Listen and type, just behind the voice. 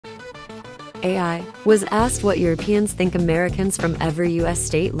AI was asked what Europeans think Americans from every US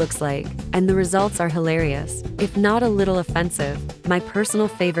state looks like, and the results are hilarious, if not a little offensive. My personal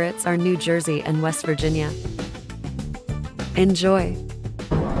favorites are New Jersey and West Virginia. Enjoy.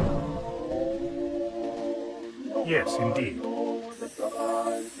 Yes, indeed.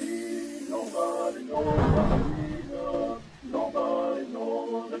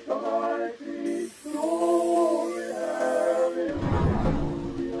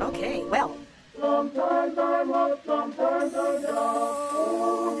 Okay, well. Sometimes I'm up, sometimes I'm down.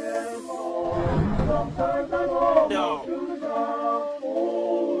 Oh, yeah, Lord. Sometimes I'm almost to the ground.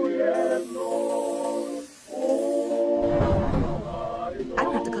 Oh, yes, Lord. Oh, I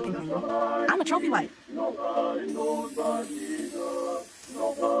don't have to cook and clean. I'm a trophy wife. nobody knows but Jesus.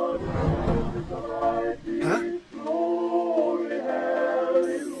 Nobody knows it's the right thing. Huh? Glory,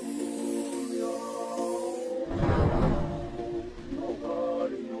 hallelujah.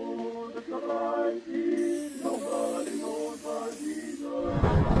 Nobody knows it's the right thing. Nobody knows but Jesus.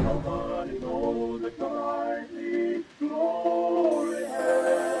 Nobody knows it's the right thing. Glory,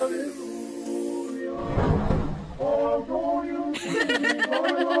 hallelujah. Although you see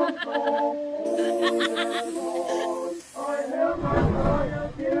my love song, oh yeah, Lord, I have my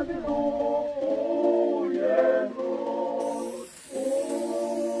triumph here below. Oh yeah, Lord.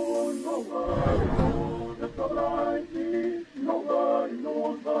 Oh, nobody knows it's the right thing. Nobody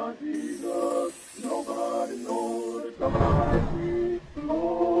knows but Jesus. Nobody knows it's the right thing.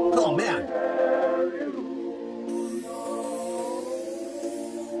 Glory, Oh, man. hallelujah.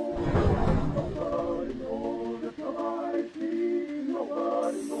 Nobody knows it's the right thing.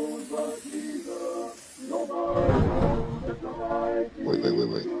 Nobody knows but Jesus. Nobody knows it's the right thing.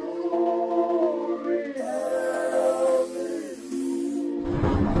 Wait. Glory, hallelujah.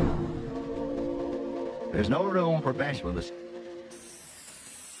 There's no room for bashfulness.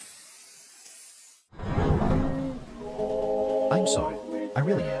 I'm sorry. I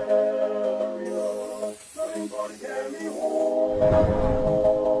really am.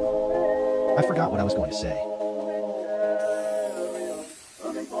 I forgot what I was going to say.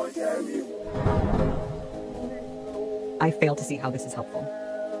 I fail to see how this is helpful.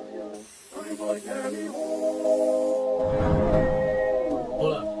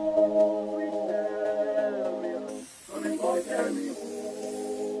 Hold up.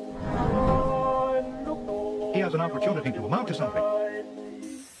 He has an opportunity to amount to something.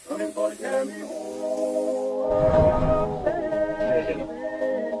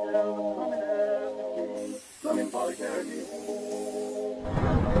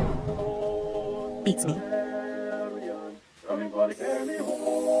 Beats me.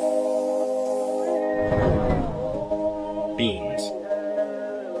 Beans.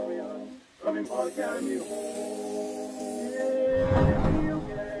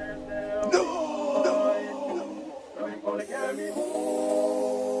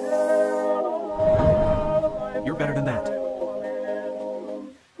 You're better than that.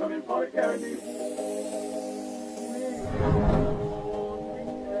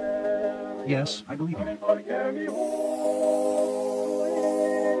 Yes, I believe you.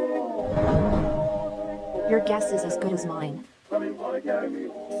 Your guess is as good as mine.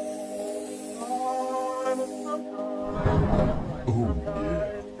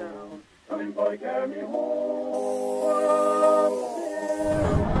 Ooh,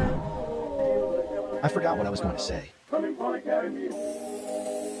 I forgot what I was going to say. We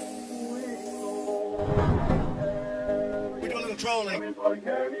do a little trolling.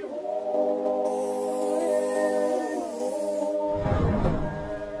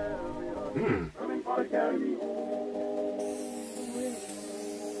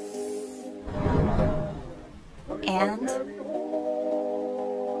 And?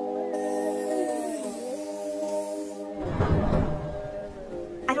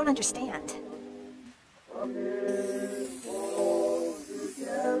 I don't understand.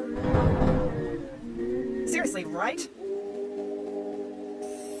 Seriously, right?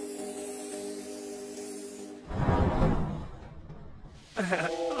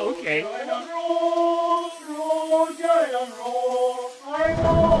 Okay.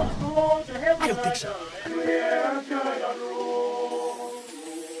 I don't think so.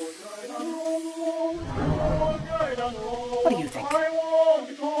 What do you think?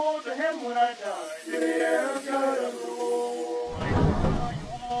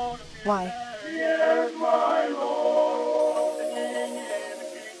 Why?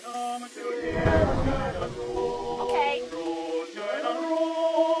 Okay.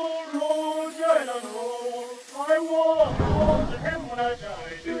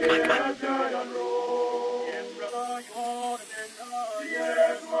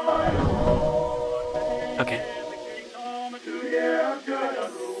 Yes, my Lord. Okay.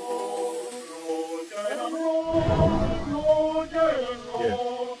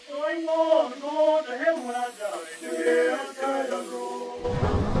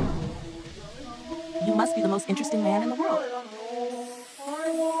 You must be the most interesting man in the world.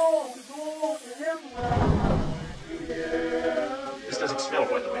 This doesn't smell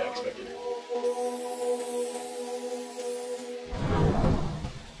quite the way I expected.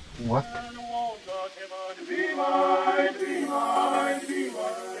 What?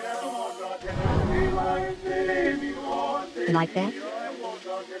 Like that?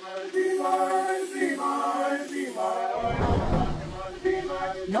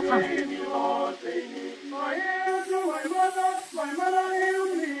 No comment.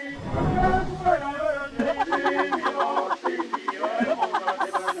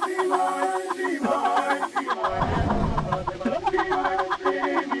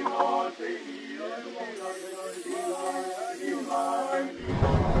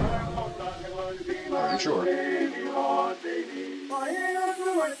 Are you sure?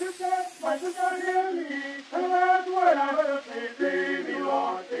 My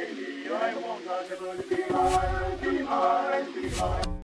sister,